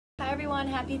Hi everyone,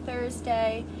 happy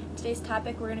Thursday. Today's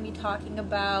topic, we're going to be talking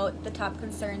about the top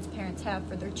concerns parents have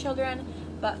for their children.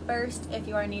 But first, if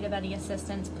you are in need of any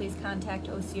assistance, please contact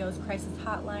OCO's crisis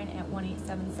hotline at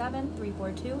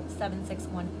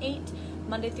 1-877-342-7618,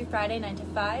 Monday through Friday, 9 to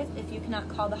 5. If you cannot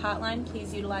call the hotline,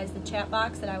 please utilize the chat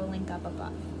box that I will link up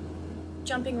above.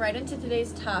 Jumping right into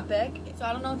today's topic. So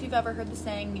I don't know if you've ever heard the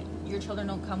saying, your children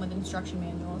don't come with instruction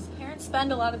manuals. Parents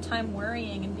spend a lot of time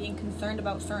worrying and being concerned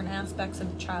about certain aspects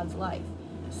of the child's life.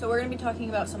 So we're going to be talking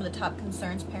about some of the top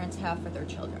concerns parents have for their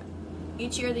children.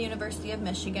 Each year, the University of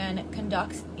Michigan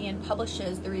conducts and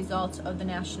publishes the results of the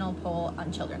National Poll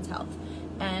on Children's Health.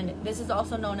 And this is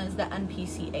also known as the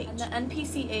NPCH. And the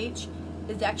NPCH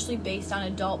is actually based on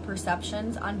adult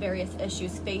perceptions on various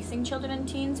issues facing children and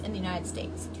teens in the United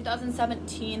States. In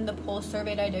 2017, the poll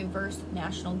surveyed a diverse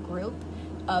national group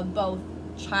of both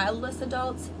childless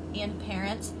adults and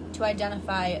parents to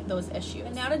identify those issues.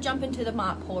 And now to jump into the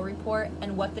Mott poll report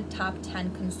and what the top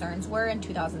 10 concerns were in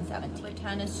 2017. Number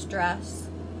 10 is stress.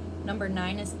 Number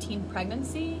 9 is teen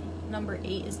pregnancy. Number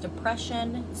 8 is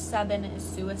depression. 7 is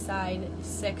suicide.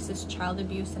 6 is child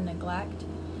abuse and neglect.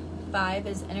 5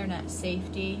 is internet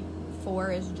safety.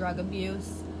 4 is drug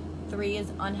abuse. 3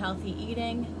 is unhealthy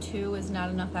eating. 2 is not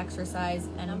enough exercise.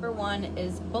 And number 1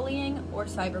 is bullying or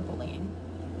cyberbullying.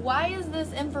 Why is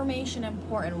this information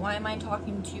important? Why am I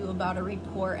talking to you about a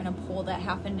report and a poll that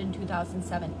happened in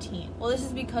 2017? Well, this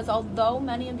is because although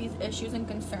many of these issues and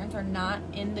concerns are not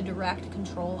in the direct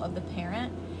control of the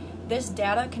parent, this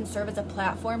data can serve as a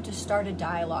platform to start a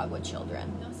dialogue with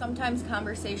children. Sometimes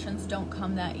conversations don't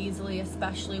come that easily,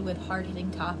 especially with hard-hitting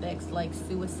topics like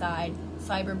suicide,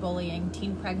 cyberbullying,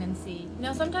 teen pregnancy.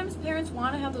 Now, sometimes parents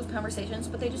want to have those conversations,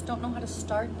 but they just don't know how to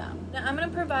start them. Now, I'm going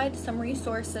to provide some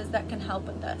resources that can help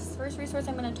with this. First resource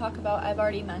I'm going to talk about, I've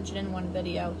already mentioned in one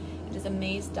video. It is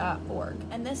amaze.org,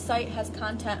 and this site has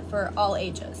content for all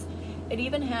ages. It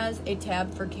even has a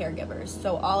tab for caregivers,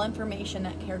 so all information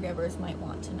that caregivers might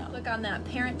want to know. Click on that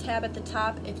parent tab at the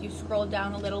top. If you scroll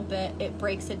down a little bit, it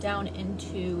breaks it down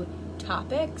into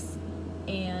topics,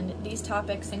 and these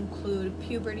topics include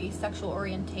puberty, sexual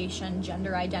orientation,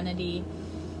 gender identity,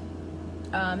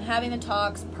 having the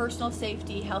talks, personal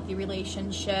safety, healthy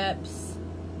relationships,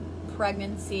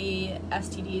 pregnancy,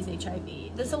 STDs,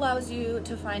 HIV. This allows you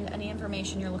to find any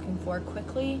information you're looking for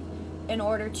quickly in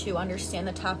order to understand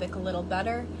the topic a little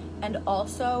better and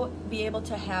also be able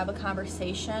to have a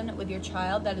conversation with your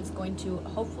child that is going to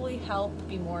hopefully help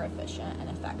be more efficient and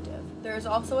effective. There's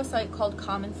also a site called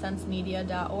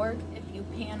commonsensemedia.org. If you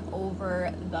pan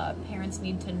over the Parents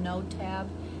Need to Know tab,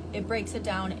 it breaks it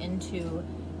down into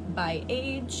by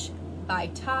age, by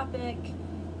topic,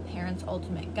 Parents'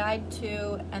 Ultimate Guide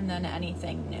to, and then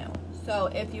anything new. So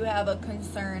if you have a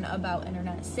concern about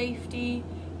internet safety,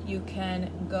 you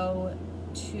can go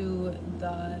to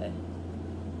the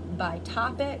by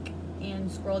topic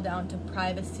and scroll down to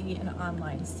privacy and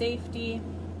online safety,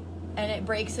 and it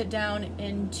breaks it down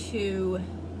into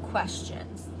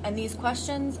questions. And these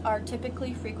questions are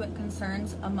typically frequent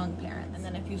concerns among parents. And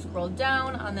then if you scroll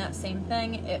down on that same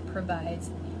thing, it provides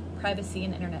privacy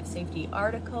and internet safety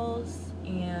articles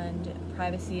and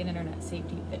privacy and internet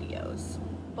safety videos.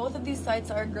 Both of these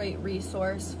sites are a great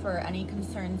resource for any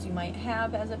concerns you might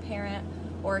have as a parent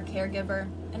or a caregiver,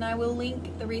 and I will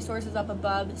link the resources up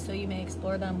above so you may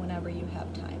explore them whenever you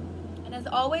have time. And as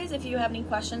always, if you have any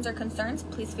questions or concerns,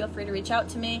 please feel free to reach out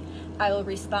to me. I will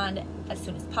respond as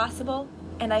soon as possible.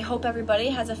 And I hope everybody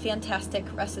has a fantastic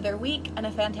rest of their week and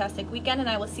a fantastic weekend, and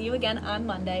I will see you again on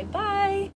Monday. Bye!